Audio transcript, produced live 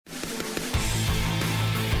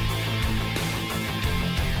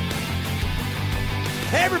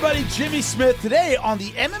Hey everybody, Jimmy Smith. Today on the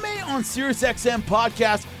MMA on SiriusXM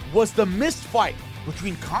podcast was the missed fight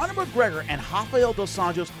between Conor McGregor and Rafael dos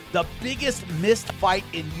Anjos, the biggest missed fight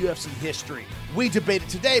in UFC history. We debate it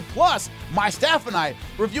today, plus my staff and I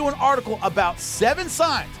review an article about 7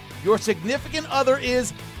 signs your significant other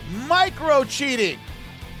is micro-cheating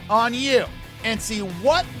on you and see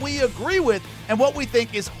what we agree with and what we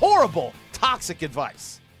think is horrible, toxic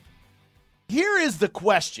advice. Here is the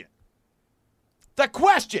question. The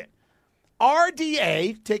question,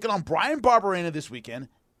 RDA taking on Brian Barberena this weekend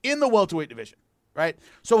in the welterweight division, right?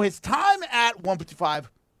 So his time at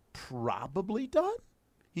 155 probably done.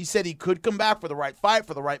 He said he could come back for the right fight,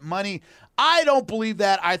 for the right money. I don't believe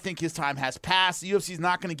that. I think his time has passed. The UFC is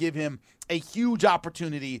not going to give him a huge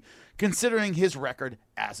opportunity considering his record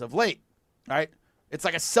as of late, right? It's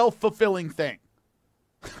like a self-fulfilling thing,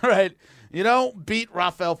 right? You don't beat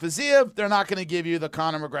Rafael Fiziev, they're not going to give you the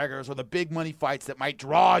Conor McGregors or the big money fights that might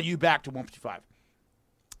draw you back to 155.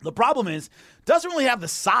 The problem is, doesn't really have the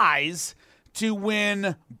size to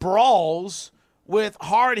win brawls with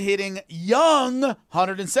hard-hitting, young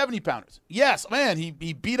 170-pounders. Yes, man, he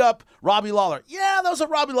beat up Robbie Lawler. Yeah, that was a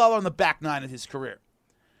Robbie Lawler in the back nine of his career.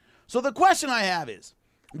 So the question I have is,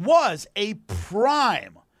 was a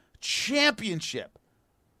prime championship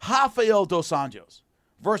Rafael dos Anjos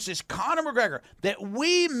versus Conor McGregor that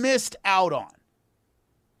we missed out on,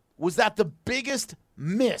 was that the biggest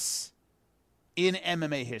miss in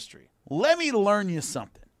MMA history? Let me learn you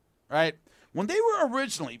something, right? When they were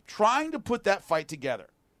originally trying to put that fight together,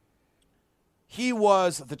 he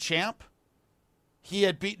was the champ. He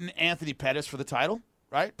had beaten Anthony Pettis for the title,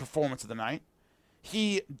 right? Performance of the night.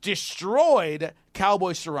 He destroyed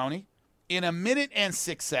Cowboy Cerrone in 1 minute and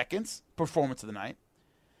 6 seconds, performance of the night.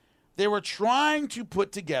 They were trying to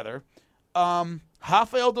put together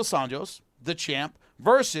Rafael dos Anjos, the champ,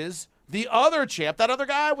 versus the other champ, that other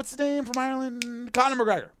guy, what's his name from Ireland? Conor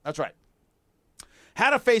McGregor. That's right.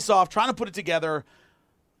 Had a face-off, trying to put it together.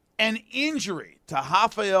 An injury to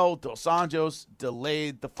Rafael dos Anjos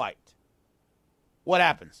delayed the fight. What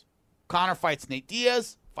happens? Conor fights Nate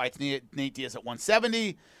Diaz, Nate Diaz at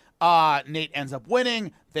 170. Nate ends up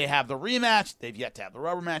winning. They have the rematch. They've yet to have the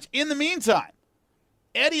rubber match. In the meantime,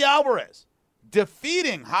 Eddie Alvarez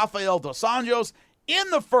defeating Rafael dos Anjos in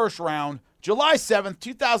the first round, July 7th,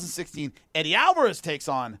 2016. Eddie Alvarez takes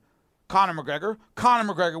on Conor McGregor.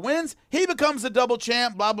 Conor McGregor wins. He becomes the double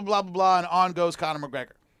champ, blah, blah, blah, blah, blah, and on goes Conor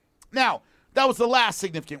McGregor. Now, that was the last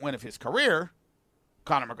significant win of his career,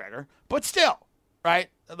 Conor McGregor, but still, right?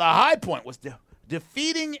 The high point was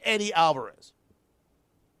defeating Eddie Alvarez.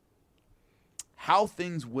 How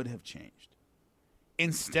things would have changed.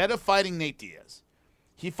 Instead of fighting Nate Diaz,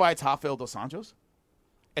 he fights Rafael dos Anjos.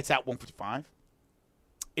 It's at 155.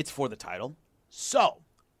 It's for the title. So,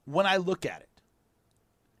 when I look at it,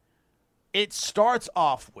 it starts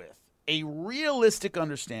off with a realistic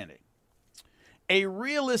understanding, a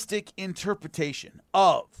realistic interpretation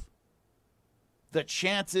of the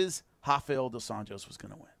chances Rafael dos Anjos was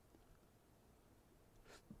going to win.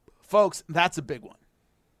 Folks, that's a big one.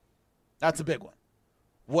 That's a big one.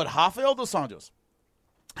 Would Rafael dos Anjos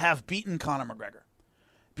have beaten Conor McGregor?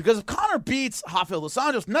 Because if Conor beats Rafael dos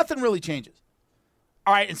Anjos, nothing really changes.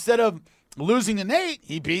 All right, instead of losing to Nate,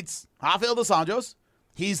 he beats Rafael dos Anjos.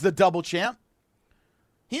 He's the double champ.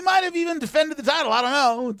 He might have even defended the title. I don't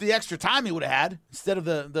know. The extra time he would have had instead of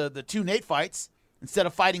the 2 Nate fights. Instead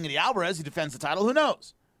of fighting Eddie Alvarez, he defends the title. Who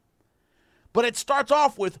knows? But it starts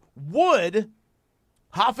off with, would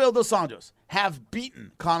Rafael dos Anjos have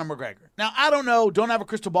beaten Conor McGregor? Now, I don't know. Don't have a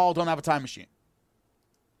crystal ball. Don't have a time machine.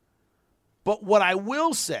 But what I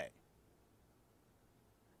will say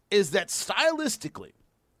is that stylistically,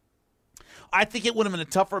 I think it would have been a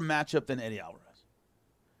tougher matchup than Eddie Alvarez.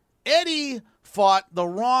 Eddie fought the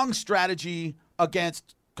wrong strategy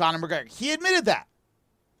against Conor McGregor. He admitted that.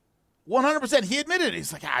 100%. He admitted it.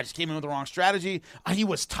 He's like, I just came in with the wrong strategy. He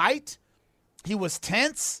was tight. He was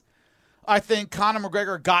tense. I think Conor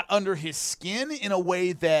McGregor got under his skin in a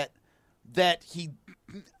way that he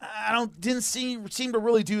didn't seem to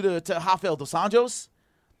really do to Rafael dos Anjos,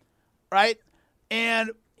 right?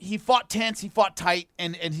 And he fought tense, he fought tight,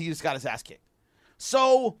 and he just got his ass kicked.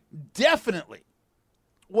 So definitely,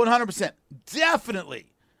 100%,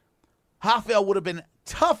 definitely, Rafael would have been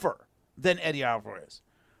tougher than Eddie Alvarez.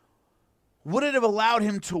 Would it have allowed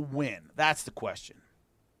him to win? That's the question.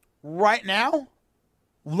 Right now,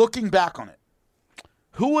 looking back on it,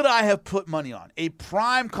 who would I have put money on? A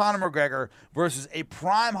prime Conor McGregor versus a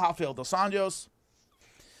prime Rafael dos Anjos?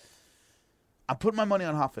 I'm putting my money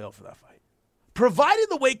on Rafael for that fight. Provided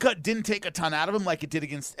the weight cut didn't take a ton out of him like it did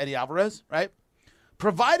against Eddie Alvarez, right?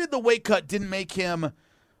 provided the weight cut didn't make him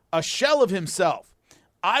a shell of himself,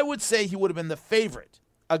 I would say he would have been the favorite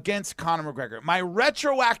against Conor McGregor. My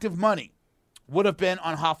retroactive money would have been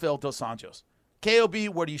on Rafael dos Anjos.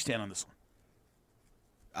 KOB, where do you stand on this one?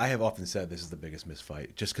 I have often said this is the biggest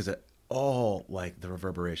misfight, just because all like the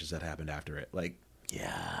reverberations that happened after it. Like,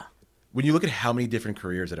 yeah, when you look at how many different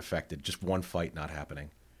careers it affected, just one fight not happening.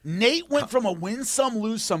 Nate went from a win some,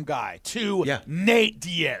 lose some guy to Nate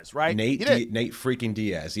Diaz, right? Nate freaking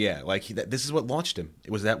Diaz, yeah. Like this is what launched him. It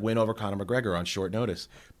was that win over Conor McGregor on short notice.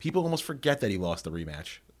 People almost forget that he lost the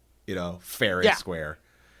rematch, fair and square.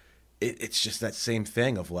 It's just that same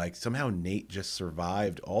thing of like somehow Nate just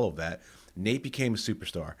survived all of that. Nate became a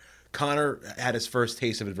superstar. Conor had his first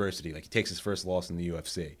taste of adversity. Like he takes his first loss in the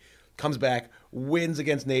UFC. Comes back, wins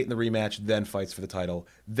against Nate in the rematch, then fights for the title,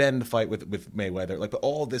 then the fight with Mayweather. Like, but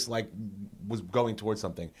all this like was going towards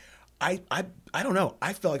something. I don't know.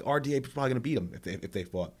 I felt like RDA was probably going to beat him if they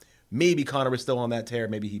fought. Maybe Conor was still on that tear.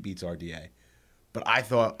 Maybe he beats RDA. But I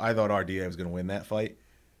thought RDA was going to win that fight,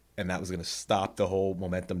 and that was going to stop the whole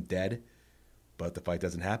momentum dead. But the fight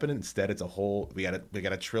doesn't happen. Instead, it's a whole we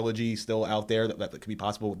got a trilogy still out there that could be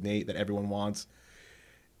possible with Nate that everyone wants.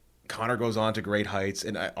 Conor goes on to great heights,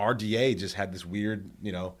 and RDA just had this weird,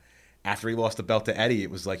 after he lost the belt to Eddie, it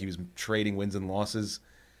was like he was trading wins and losses.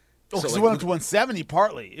 Because he went up to 170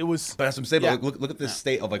 partly. It was. But that's what I'm saying. Yeah. Look at this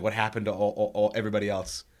state of like what happened to all everybody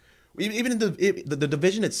else. Even in the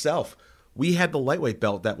division itself, we had the lightweight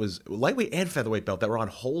belt that was lightweight and featherweight belt that were on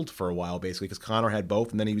hold for a while, basically, because Conor had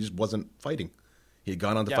both, and then he just wasn't fighting. He had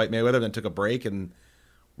gone on to fight Mayweather, then took a break, and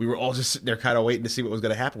we were all just sitting there kind of waiting to see what was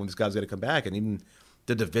going to happen when this guy was going to come back. And even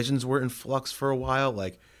the divisions were in flux for a while.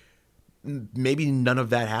 Like, maybe none of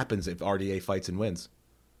that happens if RDA fights and wins.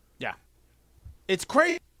 Yeah. It's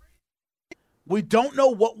crazy. We don't know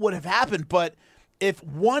what would have happened, but if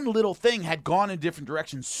one little thing had gone in a different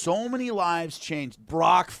direction, so many lives changed.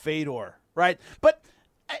 Brock Fedor, right? But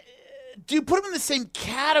do you put him in the same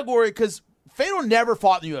category? Because Fedor never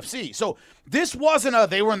fought in the UFC. So this wasn't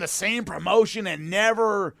they were in the same promotion and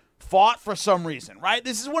never fought for some reason, right?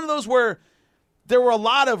 This is one of those where there were a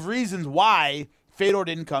lot of reasons why Fedor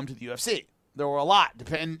didn't come to the UFC. There were a lot,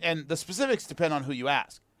 and the specifics depend on who you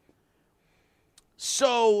ask.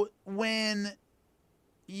 So when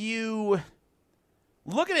you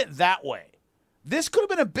look at it that way, this could have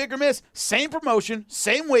been a bigger miss. Same promotion,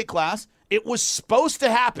 same weight class. It was supposed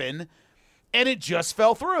to happen, and it just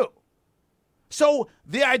fell through. So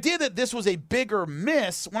the idea that this was a bigger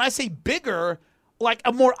miss, when I say bigger, like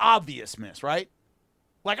a more obvious miss, right?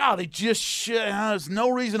 Like, they just should. There's no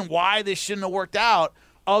reason why this shouldn't have worked out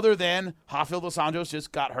other than Rafael dos Anjos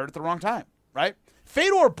just got hurt at the wrong time, right?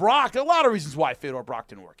 Fedor Brock, there are a lot of reasons why Fedor Brock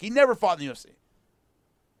didn't work. He never fought in the UFC.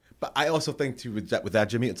 But I also think, too, with that,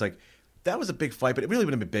 Jimmy, it's like that was a big fight, but it really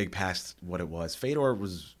wouldn't have been big past what it was. Fedor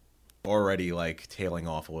was already, like, tailing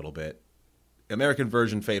off a little bit. American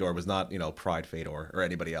version Fedor was not, Pride Fedor or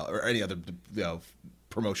anybody else or any other,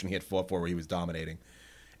 promotion he had fought for where he was dominating.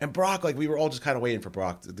 And Brock, like, we were all just kind of waiting for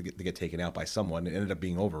Brock to get taken out by someone. It ended up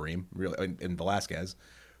being Overeem, really, and Velasquez.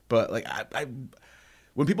 But, like, I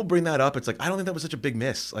when people bring that up, it's like, I don't think that was such a big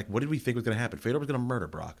miss. Like, what did we think was going to happen? Fedor was going to murder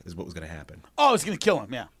Brock is what was going to happen. Oh, it was going to kill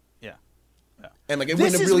him, yeah. And, like, it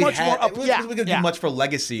wouldn't have really it wasn't going to do much for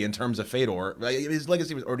legacy in terms of Fedor. Like, his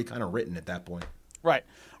legacy was already kind of written at that point. Right.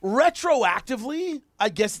 Retroactively, I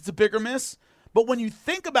guess it's a bigger miss. But when you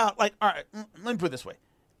think about, like, all right, let me put it this way.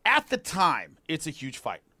 At the time, it's a huge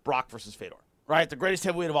fight. Brock versus Fedor, right? The greatest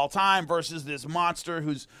heavyweight of all time versus this monster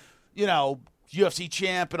who's, UFC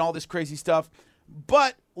champ and all this crazy stuff.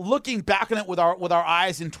 But looking back on it with our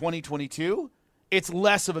eyes in 2022, it's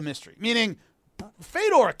less of a mystery. Meaning,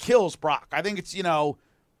 Fedor kills Brock. I think it's,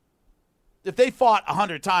 if they fought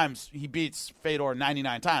 100 times, he beats Fedor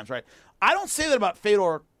 99 times, right? I don't say that about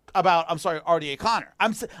RDA Conor.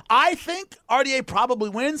 I think RDA probably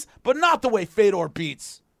wins, but not the way Fedor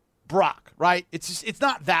beats Brock, right? It's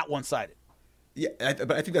not that one-sided. Yeah,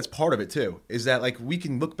 but I think that's part of it too. Is that like we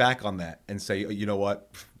can look back on that and say, you know what,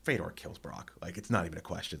 Fedor kills Brock. Like it's not even a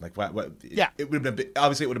question. Like what? Yeah, it would have been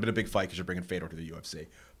obviously it would have been a big fight because you're bringing Fedor to the UFC.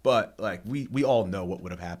 But like we all know what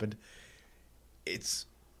would have happened. It's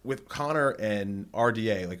with Conor and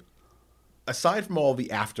RDA. Like aside from all the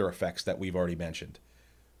after effects that we've already mentioned,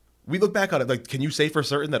 we look back on it. Like, can you say for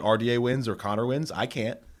certain that RDA wins or Conor wins? I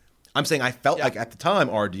can't. I'm saying I felt like at the time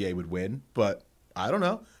RDA would win, but I don't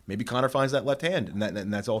know. Maybe Conor finds that left hand,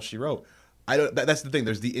 and that's all she wrote. That's the thing.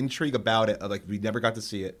 There's the intrigue about it. Like we never got to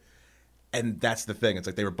see it, and that's the thing. It's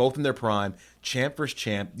like they were both in their prime, champ versus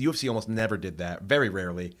champ. The UFC almost never did that. Very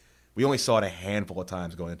rarely. We only saw it a handful of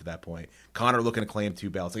times going into that point. Conor looking to claim 2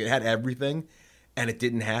 belts. Like it had everything, and it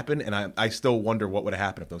didn't happen. And I still wonder what would have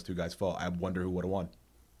happened if those two guys fought. I wonder who would have won.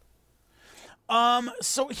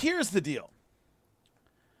 So here's the deal.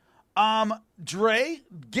 Dre,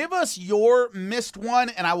 give us your missed one,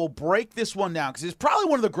 and I will break this one down because it's probably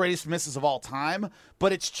one of the greatest misses of all time,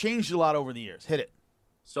 but it's changed a lot over the years. Hit it.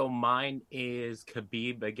 So mine is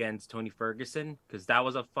Khabib against Tony Ferguson, because that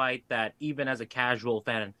was a fight that even as a casual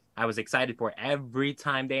fan, I was excited for every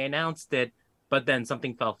time they announced it, but then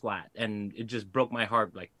something fell flat, and it just broke my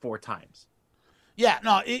heart like 4 times. Yeah,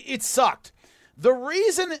 no, it sucked. The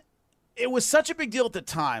reason it was such a big deal at the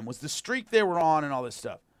time was the streak they were on and all this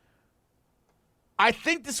stuff. I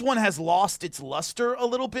think this one has lost its luster a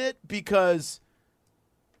little bit because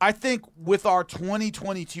I think with our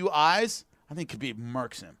 2022 eyes, I think Khabib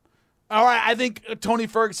murks him. All right, I think Tony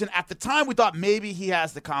Ferguson, at the time, we thought maybe he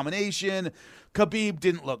has the combination. Khabib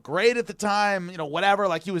didn't look great at the time, whatever.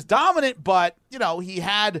 Like, he was dominant, but, he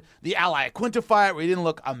had the Al Iaquinta fight where he didn't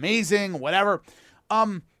look amazing, whatever.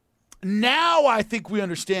 Now I think we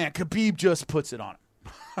understand Khabib just puts it on him.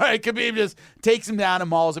 All right, Khabib just takes him down and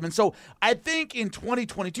mauls him. And so I think in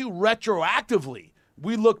 2022, retroactively,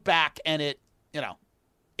 we look back and it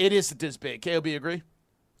isn't this big. KOB, agree?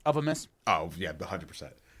 Of a miss? Oh, yeah,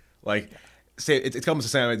 100%. Like, say it's almost the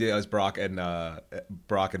same idea as Brock and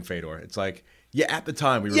Fedor. It's like, at the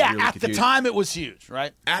time we were really confused. The time it was huge,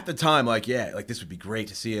 right? At the time, this would be great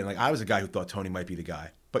to see it. And like, I was a guy who thought Tony might be the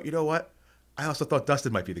guy. But you know what? I also thought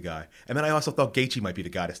Dustin might be the guy. And then I also thought Gaethje might be the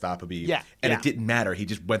guy to stop Khabib. Yeah. And it didn't matter. He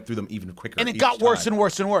just went through them even quicker. And it got worse and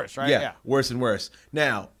worse and worse, right? Yeah, worse and worse.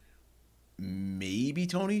 Now, maybe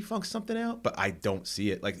Tony funks something out, but I don't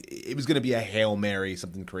see it. Like, it was going to be a Hail Mary,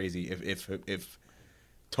 something crazy if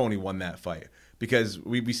Tony won that fight. Because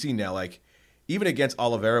we see now, like, even against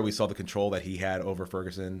Oliveira, we saw the control that he had over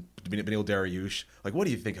Ferguson, Beneil Dariush. Like, what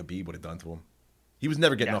do you think Khabib would have done to him? He was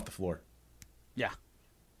never getting off the floor. Yeah,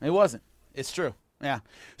 it wasn't. It's true. Yeah.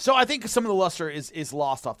 So I think some of the luster is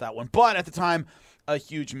lost off that one. But at the time, a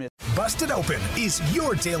huge miss. Busted Open is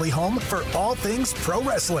your daily home for all things pro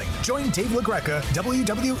wrestling. Join Dave LaGreca,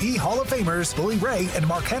 WWE Hall of Famers Bully Ray and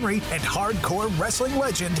Mark Henry, and hardcore wrestling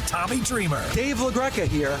legend Tommy Dreamer. Dave LaGreca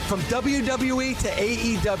here. From WWE to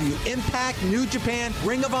AEW, Impact, New Japan,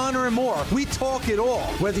 Ring of Honor, and more. We talk it all.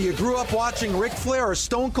 Whether you grew up watching Ric Flair or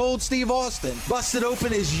Stone Cold Steve Austin, Busted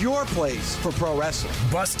Open is your place for pro wrestling.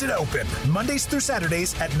 Busted Open, Mondays through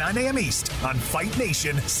Saturdays at 9 a.m. East on Fight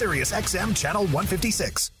Nation, Sirius XM Channel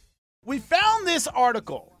 156. We found this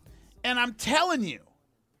article, and I'm telling you,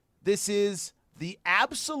 this is the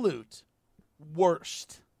absolute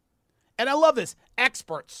worst. And I love this.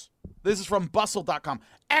 Experts, this is from bustle.com.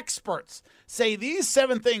 Experts say these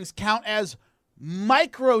 7 things count as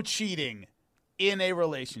micro-cheating in a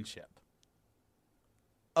relationship.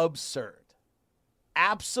 Absurd.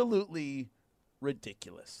 Absolutely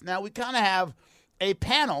ridiculous. Now, we kind of have a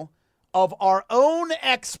panel of our own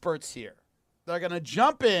experts here. They're going to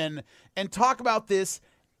jump in and talk about this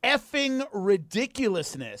effing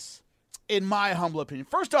ridiculousness, in my humble opinion.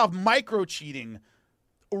 First off, micro-cheating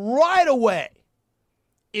right away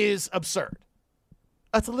is absurd.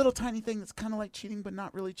 That's a little tiny thing that's kind of like cheating, but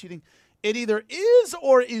not really cheating. It either is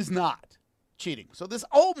or is not cheating. So this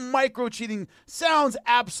whole micro-cheating sounds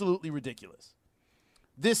absolutely ridiculous.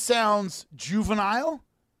 This sounds juvenile.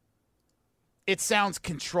 It sounds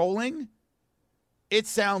controlling. It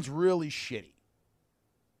sounds really shitty.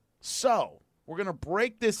 So, we're going to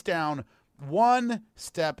break this down one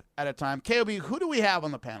step at a time. KOB, who do we have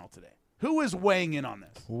on the panel today? Who is weighing in on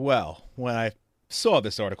this? Well, when I saw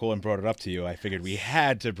this article and brought it up to you, I figured we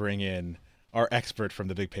had to bring in our expert from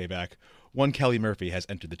the Big Payback. One Kelly Murphy has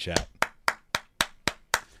entered the chat.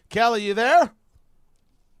 Kelly, you there?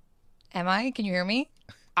 Am I? Can you hear me?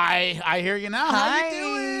 I hear you now. Hi. How you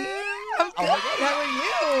doing? I'm good. How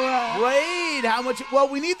are you? Great. How much? Well,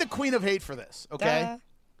 we need the Queen of Hate for this, okay?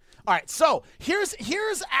 All right, so here's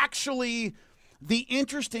actually the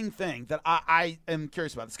interesting thing that I am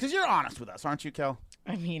curious about this, because you're honest with us, aren't you, Kel?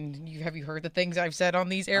 I mean, have you heard the things I've said on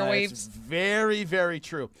these airwaves? It's very, very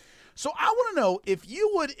true. So I want to know if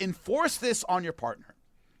you would enforce this on your partner,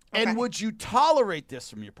 and would you tolerate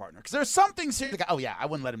this from your partner? Because there's some things here, like, oh yeah, I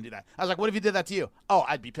wouldn't let him do that. I was like, what if he did that to you? Oh,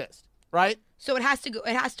 I'd be pissed, right? So it has to go.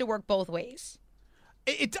 It has to work both ways.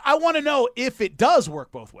 I want to know if it does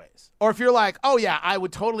work both ways. Or if you're like, oh, yeah, I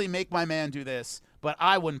would totally make my man do this, but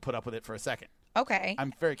I wouldn't put up with it for a second. Okay.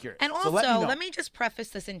 I'm very curious. And also, so let me just preface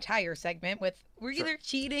this entire segment with we're either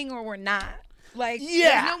cheating or we're not. Like,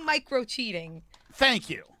 yeah. There's no micro-cheating. Thank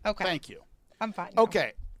you. Okay. Thank you. I'm fine now.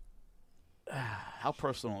 Okay. How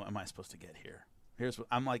personal am I supposed to get here? Here's what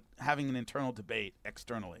I'm like having an internal debate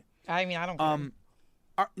externally. I mean, I don't care.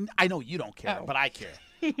 All I know you don't care, Oh. but I care.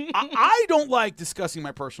 I don't like discussing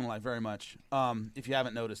my personal life very much. If you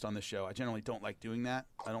haven't noticed on this show, I generally don't like doing that.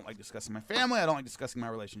 I don't like discussing my family. I don't like discussing my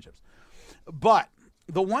relationships. But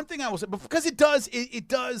the one thing I will say, because it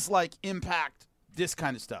does like impact this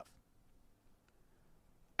kind of stuff.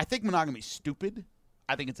 I think monogamy is stupid.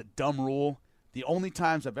 I think it's a dumb rule. The only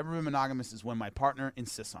times I've ever been monogamous is when my partner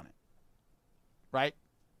insists on it. Right?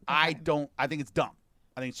 I think it's dumb.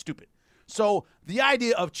 I think it's stupid. So the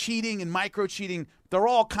idea of cheating and micro-cheating, they're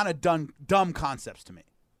all kind of dumb concepts to me,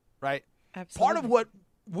 right? Absolutely. Part of what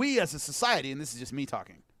we as a society, and this is just me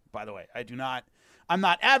talking, by the way, I'm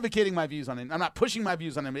not advocating my views on it. I'm not pushing my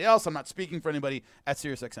views on anybody else. I'm not speaking for anybody at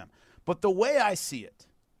SiriusXM. But the way I see it,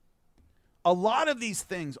 a lot of these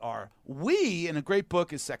things are, and a great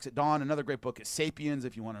book is Sex at Dawn. Another great book is Sapiens,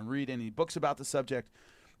 if you want to read any books about the subject.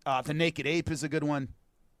 The Naked Ape is a good one.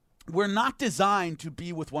 We're not designed to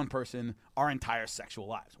be with one person our entire sexual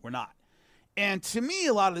lives. We're not. And to me,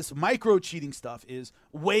 a lot of this micro-cheating stuff is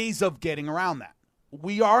ways of getting around that.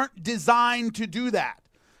 We aren't designed to do that.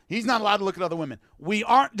 He's not allowed to look at other women. We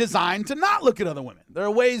aren't designed to not look at other women. There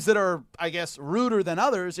are ways that are, I guess, ruder than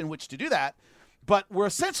others in which to do that. But we're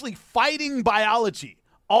essentially fighting biology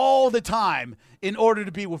all the time in order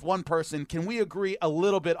to be with one person. Can we agree a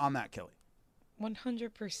little bit on that, Kelly?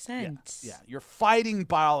 100%. Yeah, you're fighting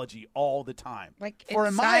biology all the time. Like, for, it's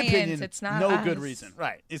in my science, opinion, it's not no us. good reason.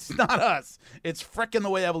 Right. It's not us. It's frickin' the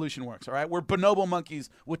way evolution works, all right? We're bonobo monkeys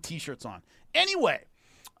with T-shirts on. Anyway,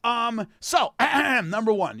 so,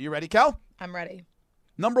 number one. You ready, Kel? I'm ready.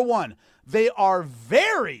 Number one, they are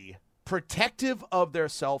very protective of their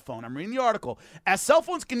cell phone. I'm reading the article. As cell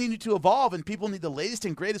phones continue to evolve and people need the latest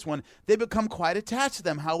and greatest one, they become quite attached to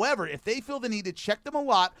them. However, if they feel the need to check them a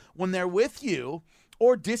lot when they're with you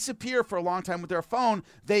or disappear for a long time with their phone,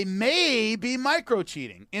 they may be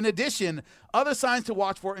micro-cheating. In addition, other signs to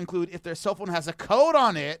watch for include if their cell phone has a code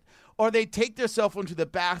on it or they take their cell phone to the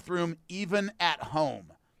bathroom even at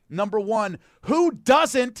home. Number one, who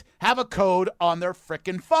doesn't have a code on their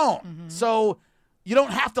frickin' phone? Mm-hmm. So you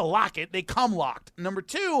don't have to lock it. They come locked. Number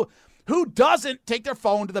two, who doesn't take their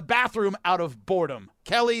phone to the bathroom out of boredom?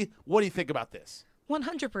 Kelly, what do you think about this?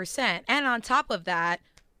 100%. And on top of that,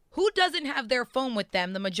 who doesn't have their phone with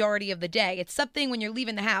them the majority of the day? It's something when you're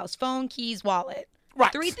leaving the house: phone, keys, wallet.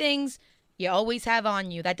 Right. 3 things you always have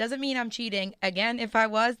on you. That doesn't mean I'm cheating. Again, if I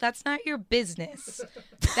was, that's not your business.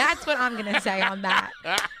 That's what I'm going to say on that.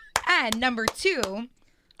 And number 2,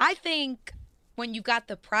 I think when you got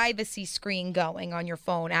the privacy screen going on your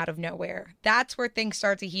phone out of nowhere, that's where things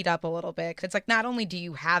start to heat up a little bit. 'Cause it's like, not only do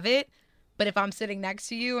you have it, but if I'm sitting next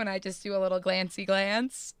to you and I just do a little glancy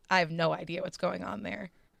glance, I have no idea what's going on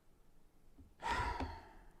there.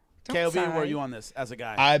 KLB, where are sigh. you on this as a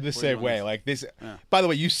guy? I'm the Where are you same on way. this? Like this. By the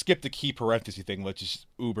way, you skipped the key parenthesis thing, which is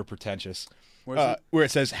uber pretentious. Where's it? Where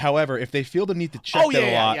it says, however, if they feel the need to check Oh, them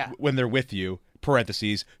yeah, a lot yeah. when they're with you,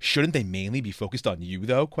 parentheses, shouldn't they mainly be focused on you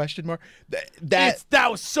though? Question mark. That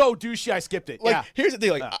That was so douchey, I skipped it. like yeah. here's the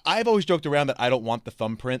thing. Like I've always joked around that I don't want the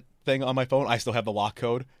thumbprint thing on my phone. I still have the lock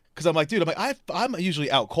code. Because I'm like, dude, I'm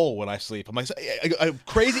usually out cold when I sleep. I'm like, a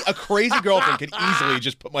crazy girlfriend could easily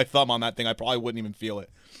just put my thumb on that thing. I probably wouldn't even feel it.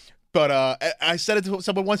 But I said it to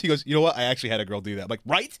someone once. He goes, you know what? I actually had a girl do that. I'm like,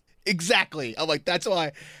 right? Exactly. I'm like, that's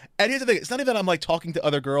why. And here's the thing. It's not even that I'm like talking to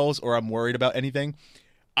other girls or I'm worried about anything.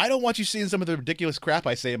 I don't want you seeing some of the ridiculous crap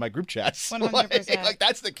I say in my group chats. 100%. Like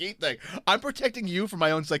that's the key thing. I'm protecting you from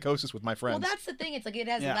my own psychosis with my friends. Well, that's the thing. It's like it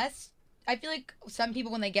has Yeah. less. I feel like some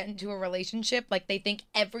people, when they get into a relationship, like they think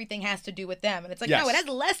everything has to do with them. And it's like, Yes. no, it has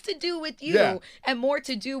less to do with you Yeah. and more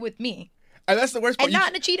to do with me. And that's the worst part. And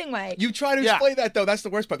not in a cheating way. You try to Yeah. explain that though. That's the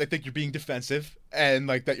worst part. They think you're being defensive and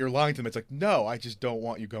like that you're lying to them. It's like, no, I just don't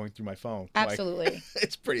want you going through my phone. Like, Absolutely.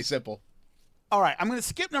 it's pretty simple. All right, I'm going to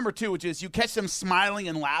skip number 2, which is you catch them smiling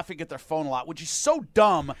and laughing at their phone a lot, which is so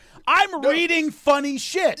dumb. I'm reading funny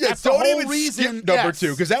shit. Yeah, That's the don't whole even reason. skip number Yes.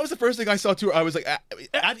 2 because that was the first thing I saw too. I was like,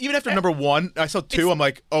 even after number 1, I saw 2. I'm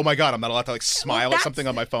like, oh my god, I'm not allowed to like smile at that's- something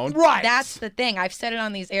on my phone. Right. That's the thing. I've said it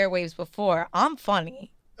on these airwaves before. I'm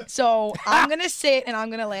funny. So I'm going to sit and I'm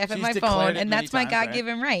going to laugh at She's my declared phone. it And many that's my times, right?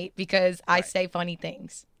 God-given right because I say funny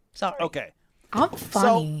things. Sorry. Okay. I'm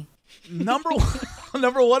funny. Number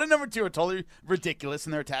one and number 2 are totally ridiculous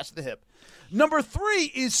and they're attached to the hip. Number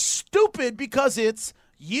 3 is stupid because it's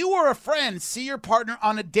you or a friend see your partner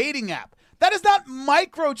on a dating app. That is not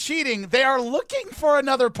micro cheating. They are looking for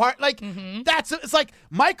another part. Like it's like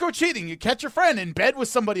micro cheating. You catch your friend in bed with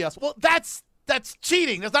somebody else. Well, that's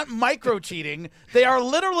cheating. That's not micro cheating. They are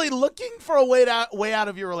literally looking for a way out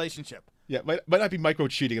of your relationship. Yeah, might not be micro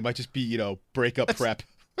cheating. It might just be breakup prep.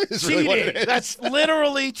 Is really what it Cheating. is. That's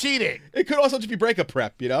literally cheating. It could also just be breakup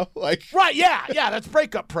prep, you know? Like, Right, yeah, that's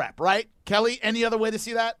breakup prep, right? Kelly, any other way to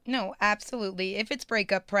see that? No, absolutely. If it's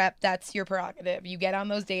breakup prep, that's your prerogative. You get on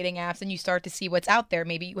those dating apps and you start to see what's out there.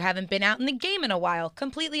 Maybe you haven't been out in the game in a while.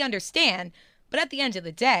 Completely understand. But at the end of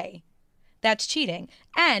the day, that's cheating.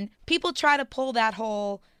 And people try to pull that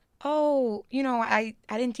whole, oh, you know, I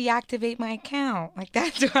didn't deactivate my account. Like,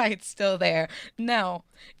 that's why it's still there. No,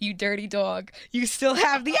 you dirty dog. You still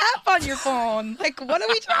have the app on your phone. Like, what are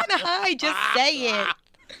we trying to hide? Just say it.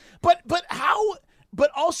 But how? But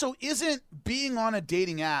also, isn't being on a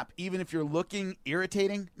dating app, even if you're looking,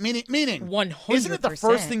 irritating? Meaning, 100%. Isn't it the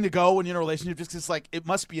first thing to go when you're in a relationship? Just 'cause it's like, it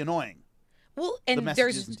must be annoying. Well, The and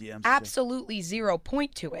messages there's and DMs, absolutely 0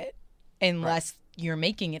 point to it unless you're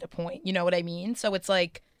making it a point. You know what I mean? So it's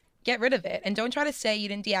like, get rid of it. And don't try to say you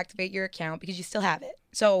didn't deactivate your account because you still have it.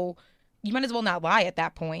 So you might as well not lie at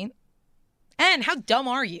that point. And how dumb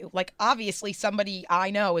are you? Like, obviously somebody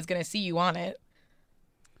I know is going to see you on it.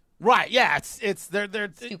 Right, yeah, it's they're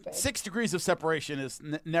Stupid. 6 degrees of separation is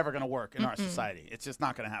never going to work in our society. It's just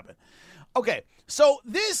not going to happen. Okay, so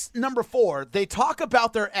this number 4, they talk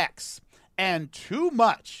about their ex and too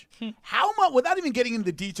much. How much, without even getting into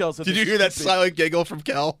the details of did this you hear that stupid- silent giggle from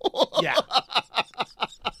Kel? Yeah.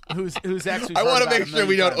 Who's ex? I want to make sure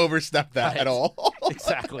we don't overstep that Right. at all.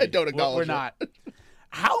 Exactly. I don't acknowledge We're it. not.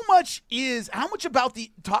 How much about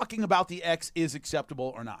the talking about the ex is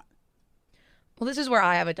acceptable or not? Well, this is where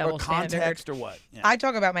I have a double Or standard. context or what? Yeah. I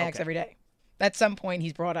talk about my ex Okay. every day. At some point,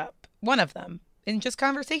 he's brought up one of them in just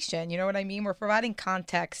conversation. You know what I mean? We're providing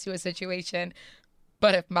context to a situation.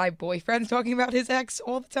 But if my boyfriend's talking about his ex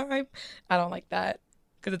all the time, I don't like that.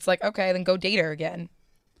 Because it's like, okay, then go date her again.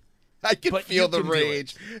 I can But feel you the can do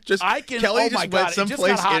rage. Just I can- Kelly oh just my went God, it just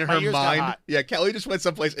someplace got hot. in My her ears got mind. hot. Yeah, Kelly just went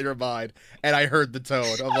someplace in her mind, and I heard the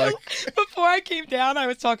tone. I'm like, Before I came down, I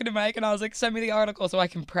was talking to Mike, and I was like, send me the article so I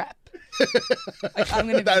can prep. Like, I'm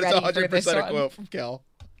going to be that is ready for this 100% a one. quote from Kel.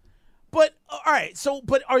 But all right, so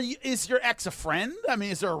is your ex a friend? I mean,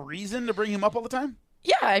 is there a reason to bring him up all the time?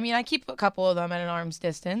 Yeah, I mean, I keep a couple of them at an arm's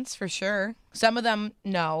distance, for sure. Some of them,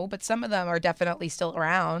 no, but some of them are definitely still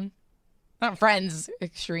around. Not friends,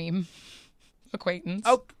 extreme. Acquaintance.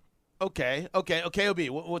 Oh, okay. OB,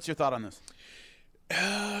 what's your thought on this?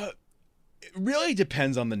 It really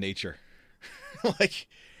depends on the nature. Like,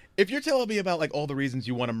 if you're telling me about like all the reasons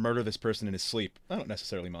you want to murder this person in his sleep, I don't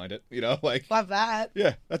necessarily mind it. You know, like, Love that.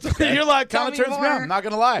 yeah, that's okay. You're like, Tell kind of me turns me more. on. I'm not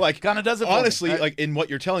gonna lie. Like, kind of does it. for me. honestly, Right? like in what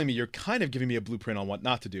you're telling me, you're kind of giving me a blueprint on what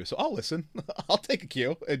not to do. So I'll listen. I'll take a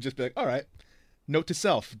cue and just be like, all right. Note to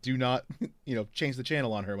self: do not, change the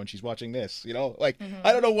channel on her when she's watching this. Like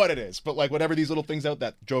I don't know what it is, but like whatever these little things out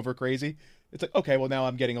that drove her crazy, it's like, okay, well now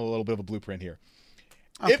I'm getting a little bit of a blueprint here.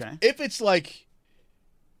 Okay. If it's like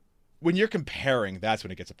when you're comparing, that's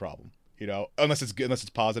when it gets a problem. Unless it's good, unless it's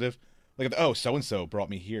positive. Like, oh, so and so brought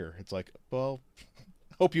me here. It's like, well,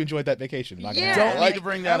 hope you enjoyed that vacation. Not gonna Yeah. Don't happen. like to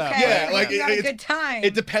bring that up. Okay, Yeah, like, you had a it- good time.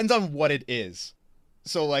 It depends on what it is.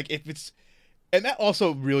 So like if it's, and that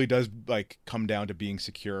also really does like come down to being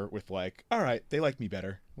secure with like, all right, they like me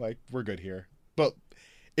better. Like we're good here. But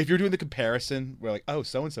if you're doing the comparison, we're like, oh,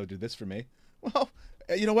 so and so did this for me. Well,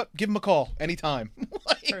 you know what? Give them a call anytime.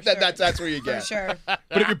 Like, For that's sure. where you For get. sure. But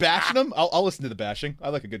if you're bashing them, I'll listen to the bashing. I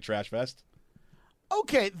like a good trash fest.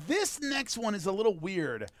 Okay, this next one is a little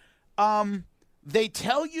weird. They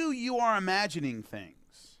tell you are imagining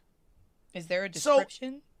things. Is there a So-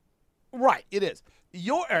 description? Right, it is.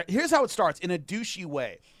 Here's how it starts in a douchey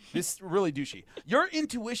way. This is really douchey. Your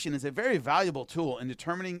intuition is a very valuable tool in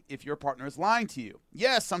determining if your partner is lying to you.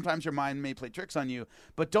 Yes, sometimes your mind may play tricks on you,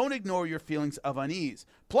 but don't ignore your feelings of unease.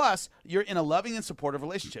 Plus, you're in a loving and supportive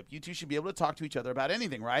relationship. You two should be able to talk to each other about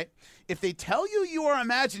anything, right? If they tell you are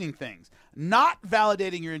imagining things, not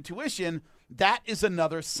validating your intuition, that is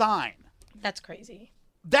another sign. That's crazy.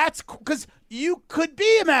 That's because you could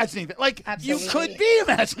be imagining things. Like, you Absolutely. could be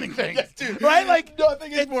imagining things. Dude, right? Like,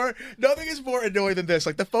 nothing is more annoying than this.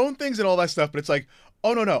 Like the phone things and all that stuff, but it's like,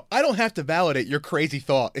 oh no, I don't have to validate your crazy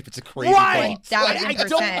thought if it's a crazy right. thought. Like, I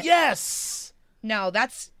don't, 1000%. yes. No,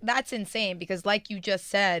 that's insane because like you just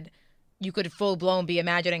said, you could full blown be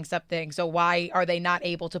imagining something. So why are they not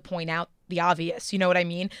able to point out the obvious? You know what I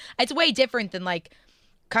mean? It's way different than like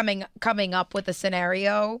coming up with a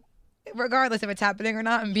scenario, regardless if it's happening or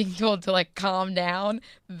not, and being told to like calm down.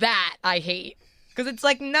 That I hate because it's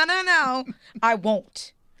like no, I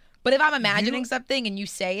won't. But if I'm imagining something and you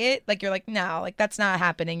say it, like you're like, no, like that's not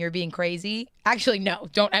happening. You're being crazy. Actually, no,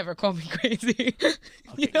 don't ever call me crazy.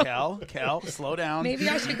 You know? Kel, slow down. Maybe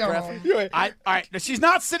I should go home. All right, now, she's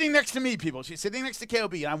not sitting next to me, people. She's sitting next to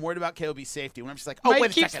KOB, and I'm worried about KOB's safety. Whenever she's like, oh, Mike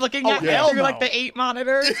wait a keeps second. looking Oh, at me hell through no. like the 8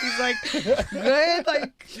 monitors. He's like, good,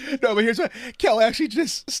 like. No, but here's what Kel actually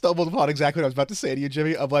just stumbled upon exactly what I was about to say to you,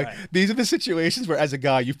 Jimmy. Of like, these are the situations where, as a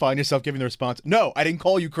guy, you find yourself giving the response, "No, I didn't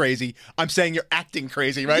call you crazy. I'm saying you're acting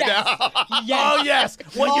crazy right now." Oh, yes.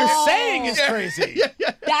 What you're saying is crazy.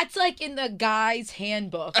 That's like in the guy's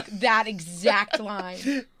handbook, that exact line.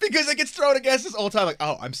 Because it gets thrown against us all the time. Like,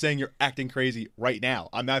 oh, I'm saying you're acting crazy right now.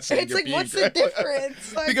 I'm not saying It's you're like, being what's the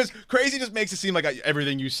difference? Like, Because crazy just makes it seem like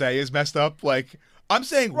everything you say is messed up. Like, I'm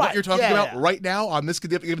saying what Right, you're talking yeah, about yeah. right now on this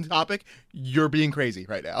given topic, you're being crazy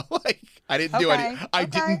right now. Like, I didn't do Okay, anything. I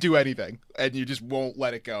okay. didn't do anything. And you just won't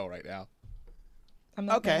let it go right now. I'm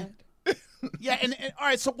not Okay. mad. Yeah, and all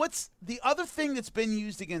right, so what's the other thing that's been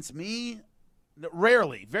used against me?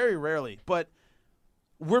 Rarely, very rarely, but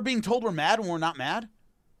we're being told we're mad when we're not mad.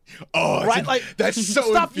 Oh, Right, like that's so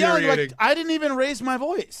stop yelling. infuriating. Like I didn't even raise my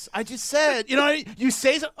voice. I just said, you know, you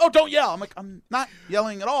say, oh, don't yell. I'm like, I'm not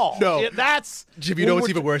yelling at all. No. That's Jim, you know what's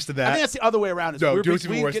even worse than that? I think that's the other way around. Is No, we're, do you know what's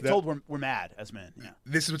even we worse get than told we're mad as men. Yeah.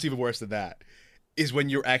 This is what's even worse than that. Is when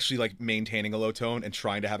you're actually like maintaining a low tone and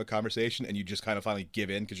trying to have a conversation and you just kind of finally give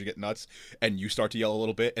in because you get nuts and you start to yell a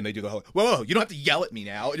little bit and they do the whole, whoa, you don't have to yell at me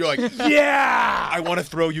now. And you're like, Yeah. I want to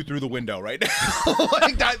throw you through the window right now.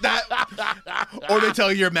 Like that. Or they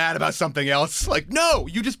tell you you're mad about something else. Like, no,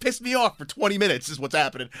 you just pissed me off for 20 minutes is what's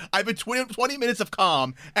happening. I've been 20 minutes of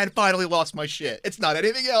calm and finally lost my shit. It's not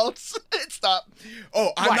anything else. It's not,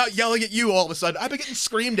 oh, I'm Right. not yelling at you all of a sudden. I've been getting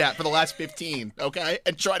screamed at for the last 15, okay?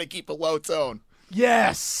 And try to keep a low tone.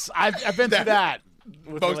 Yes, I've been through that.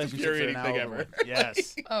 With Most relationships that are infuriating now thing over ever. with.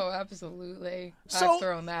 Yes. Oh, absolutely. So- I've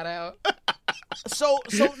thrown that out. So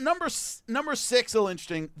number 6, a little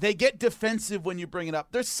interesting. They get defensive when you bring it up.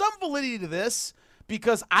 There's some validity to this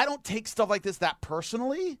because I don't take stuff like this that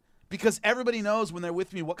personally because everybody knows when they're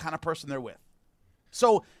with me what kind of person they're with.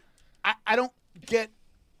 So I don't get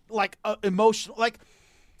like emotional. Like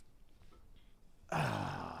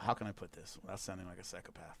how can I put this without sounding like a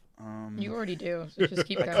psychopath? You already do. So just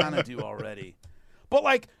keep I going. kind of do already. But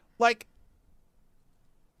like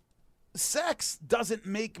sex doesn't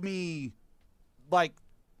make me like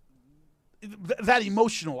that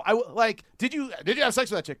emotional. Did you have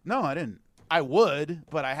sex with that chick? No, I didn't. I would,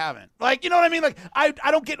 but I haven't. Like, you know what I mean? Like I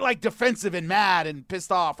don't get like defensive and mad and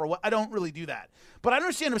pissed off or what. I don't really do that. But I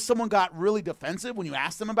understand if someone got really defensive when you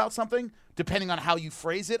ask them about something, depending on how you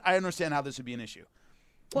phrase it, I understand how this would be an issue.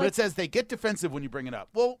 But it says they get defensive when you bring it up.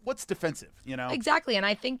 Well, what's defensive, you know? Exactly. And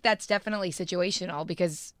I think that's definitely situational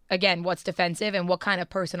because, again, what's defensive and what kind of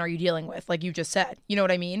person are you dealing with? Like you just said. You know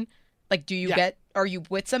what I mean? Like, are you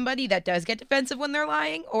with somebody that does get defensive when they're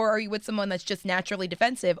lying? Or are you with someone that's just naturally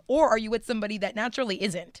defensive? Or are you with somebody that naturally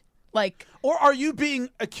isn't? Like, or are you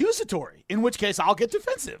being accusatory? In which case, I'll get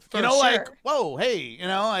defensive. For You know, like, sure. whoa, hey, you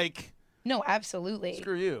know, like, no, absolutely.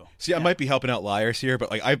 screw you. See, I might be helping out liars here,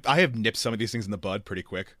 but like I have nipped some of these things in the bud pretty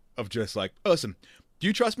quick. Of just like, oh, listen, do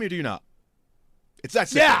you trust me or do you not? It's that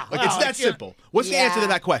simple. Yeah, Like it's that simple. What's the answer to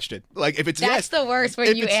that question? Like if it's yes, That's the worst when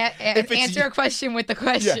if you it's- if it's answer a question with the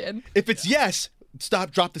question. yeah. If it's yes,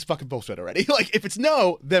 drop this fucking bullshit already. Like if it's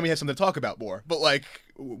no, then we have something to talk about more. But like,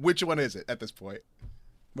 which one is it at this point?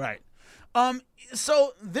 Right.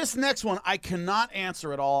 So this next one, I cannot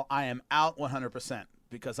answer at all. I am out 100%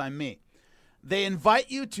 because I'm me. They invite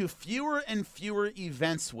you to fewer and fewer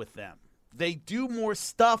events with them. They do more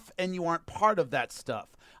stuff and you aren't part of that stuff.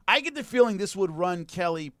 I get the feeling this would run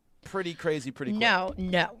Kelly pretty crazy pretty quick. No.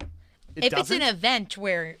 It If doesn't? it's an event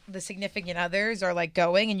where the significant others are like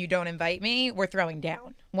going and you don't invite me, we're throwing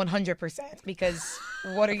down 100% because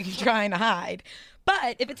what are you trying to hide?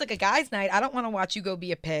 But if it's like a guy's night, I don't want to watch you go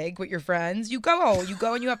be a pig with your friends. You go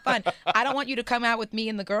and you have fun. I don't want you to come out with me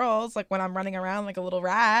and the girls like when I'm running around like a little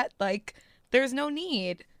rat. Like there's no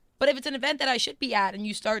need. But if it's an event that I should be at and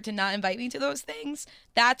you start to not invite me to those things,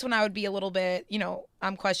 that's when I would be a little bit,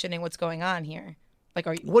 I'm questioning what's going on here. Like,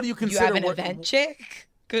 What do you consider? You have an event chick?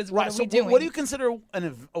 Because what Right. are So we doing? what do you consider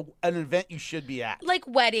an event you should be at? Like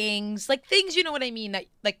weddings, like things, you know what I mean? That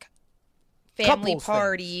like family Couples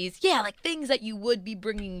parties. Yeah, like things that you would be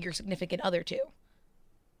bringing your significant other to.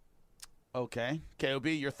 Okay. KOB,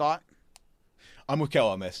 your thought? I'm with Kel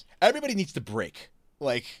on this. Everybody needs to break.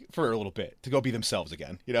 Like for a little bit to go be themselves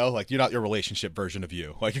again, like you're not your relationship version of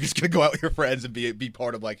you. Like you're just gonna go out with your friends and be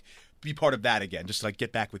part of that again, just like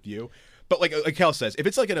get back with you. But like Kel says, if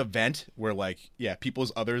it's like an event where like, yeah,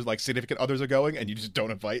 people's others, like significant others are going and you just don't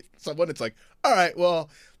invite someone, it's like, all right, well,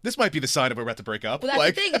 this might be the sign of we're about to break up. Well, that's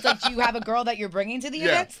like, the thing. It's like, do you have a girl that you're bringing to the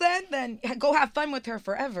Yeah. events then go have fun with her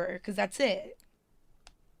forever, because that's it.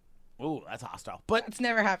 Ooh, that's hostile. But It's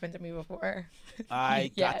never happened to me before.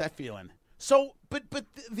 I Yeah. got that feeling. So, but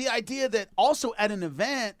the idea that also at an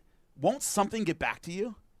event, won't something get back to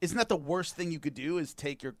you? Isn't that the worst thing you could do? Is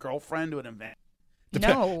take your girlfriend to an event?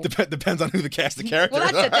 No. Depends on who the cast of characters. Well,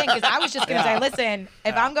 that's the thing, because I was just going to Yeah. say, listen,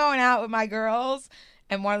 if I'm going out with my girls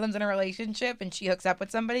and one of them's in a relationship and she hooks up with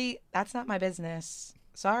somebody, that's not my business.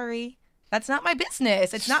 Sorry. That's not my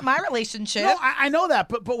business. It's not my relationship. No, I know that,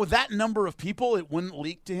 but with that number of people, it wouldn't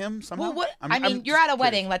leak to him somehow. Well, what? I'm You're at a just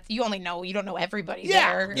wedding. You don't know everybody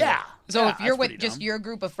Yeah, there. yeah. So Yeah, if you're that's with pretty just dumb. your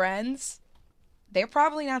group of friends, they're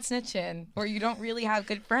probably not snitching, or you don't really have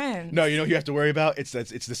good friends. No, you know what you have to worry about? It's the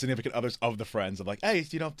significant others of the friends. Of like, hey,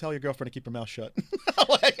 tell your girlfriend to keep her mouth shut.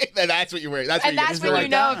 Like, that's what you worry. That's And what that's you when you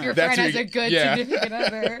know if your That's friend what has a good yeah. significant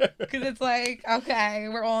other. Because it's like, okay,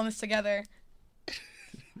 we're all in this together.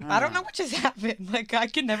 I don't know what just happened. Like, I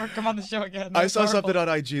can never come on the show again. I That's saw horrible. something on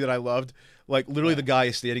IG that I loved. Like, literally, the guy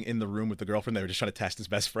is standing in the room with the girlfriend. They were just trying to test his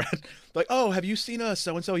best friend. Like, oh, have you seen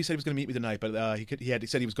so and so? He said he was going to meet me tonight, but he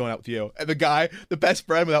said he was going out with you. And the guy, the best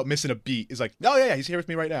friend, without missing a beat, is like, oh yeah, he's here with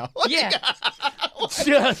me right now. Yeah.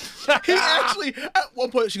 He actually, at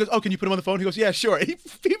one point, she goes, oh, can you put him on the phone? He goes, yeah, sure. And he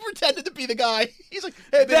pretended to be the guy. He's like,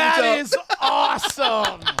 hey, baby, That what's up? is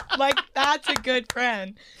awesome. Like, that's a good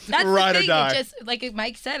friend. That's Ride or the thing. die. It just, like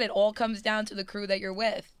Mike said, it all comes down to the crew that you're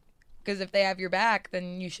with. Because if they have your back,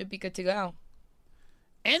 then you should be good to go.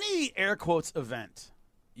 Any air quotes event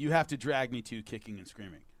you have to drag me to kicking and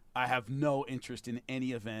screaming. I have no interest in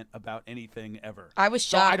any event about anything ever. I was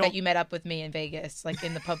So I shocked don't- that you met up with me in Vegas, like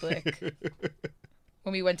in the public.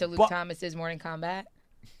 When we went to Luke But- Thomas's Morning Combat.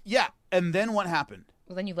 Yeah, and then what happened?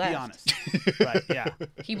 Well, then you Be left. honest. Right, yeah.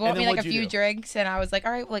 He bought And me then like a what'd you few do? drinks, and I was like,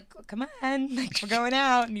 all right, like, come on. Like, we're going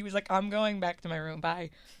out. And he was like, I'm going back to my room. Bye.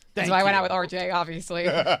 Thank So I went you. out with RJ, obviously.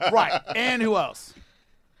 Right, and who else?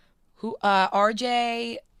 Who?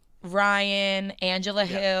 RJ, Ryan, Angela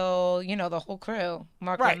Hill, the whole crew.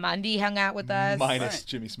 Mark Right. Raimondi hung out with us. Minus Right.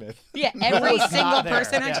 Jimmy Smith. Yeah, every was single not there.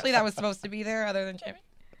 person Yes. actually that was supposed to be there other than Jimmy.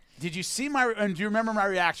 Did you see and do you remember my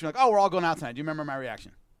reaction? Like, oh, we're all going out tonight. Do you remember my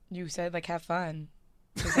reaction? You said, like, have fun.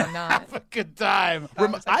 Because I'm not. Have a good time. I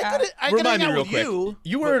was like, I could Remind hang me out real with quick. you.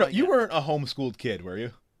 You but, weren't like, you yeah. weren't a homeschooled kid, were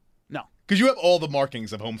you? No. Because you have all the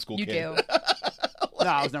markings of homeschooled You kid. do. No,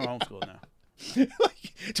 I was never homeschooled, no.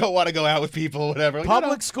 Like, don't want to go out with people, whatever. Like, Public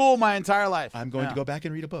no, no. school my entire life. I'm going Yeah. to go back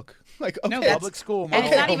and read a book. Like, okay, No, it's- Public school. My And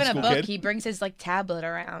it's whole not even a homeschool book. kid. He brings his, like, tablet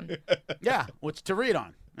around. Yeah, which to read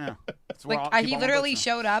on. Yeah. That's where Like, I'll keep he all my literally books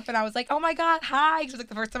showed up, and I was like, oh, my God, hi. 'Cause it was, like,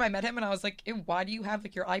 the first time I met him, and I was like, ew, why do you have,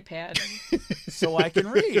 like, your iPad? on, so I can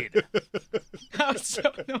read. I was so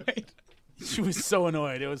annoyed. She was so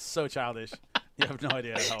annoyed. It was so childish. You have no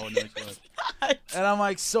idea how annoyed she was. And I'm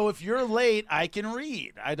like, so if you're late, I can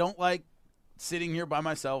read. I don't like sitting here by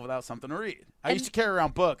myself without something to read. I used to carry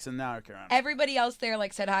around books, and now I carry around. Everybody else there,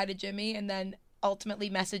 like, said hi to Jimmy, and then ultimately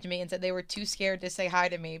messaged me and said they were too scared to say hi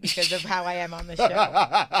to me because of how I am on the show.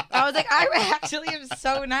 I was like, I actually am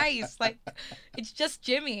so nice. Like, it's just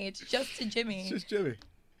Jimmy. It's just a Jimmy. It's just Jimmy.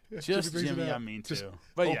 Yeah, Just brings it Jimmy, out. I mean, Just- too.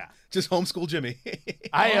 But oh, yeah, just homeschool Jimmy.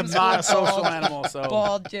 I am not a social animal, so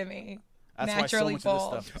Bald Jimmy. that's Naturally why so much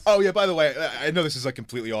bald. of this stuff. Oh yeah, by the way, I know this is like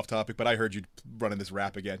completely off topic, but I heard you running this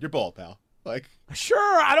rap again. You're bald, pal. Like,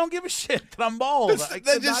 Sure, I don't give a shit that I'm bald.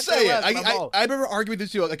 then just say it. I remember arguing this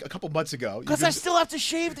with you like a couple months ago. Because I still have to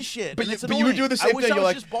shave the shit. But, and it's but you were annoying. doing the I same wish thing. I You're was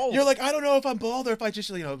like, just bald. you're like, I don't know if I'm bald or if I just,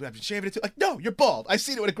 I'm shaving it too. Like, no, you're bald. I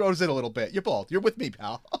seen it when it grows in a little bit. You're bald. You're with me,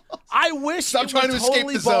 pal. I wish Stop it trying were to escape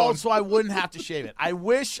totally the bald zone. so I wouldn't have to shave it. I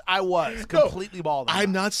wish I was completely bald.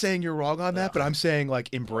 I'm not saying you're wrong on that, but I'm saying like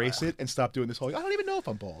embrace it and stop doing this whole. I don't even know if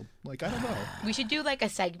I'm bald. Like, I don't know. We should do like a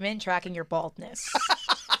segment tracking your baldness.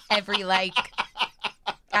 Every like,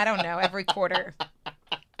 I don't know, every quarter.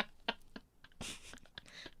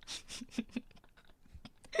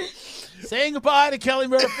 Saying goodbye to Kelly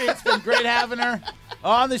Murphy. It's been great having her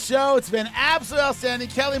on the show. It's been absolutely outstanding.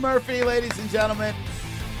 Kelly Murphy, ladies and gentlemen.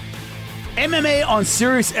 MMA on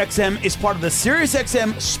SiriusXM is part of the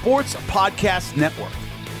SiriusXM Sports Podcast Network.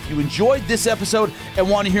 If you enjoyed this episode and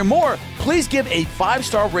want to hear more, please give a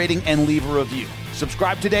 5-star rating and leave a review.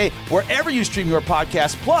 Subscribe today wherever you stream your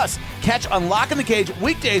podcast. Plus, catch Unlocking the Cage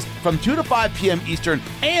weekdays from 2 to 5 p.m. Eastern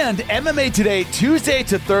and MMA Today Tuesday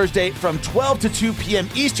to Thursday from 12 to 2 p.m.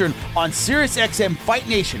 Eastern on SiriusXM Fight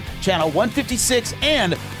Nation, channel 156,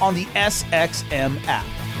 and on the SXM app.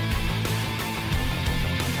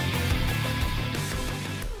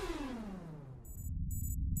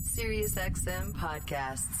 SiriusXM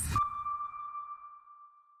podcasts.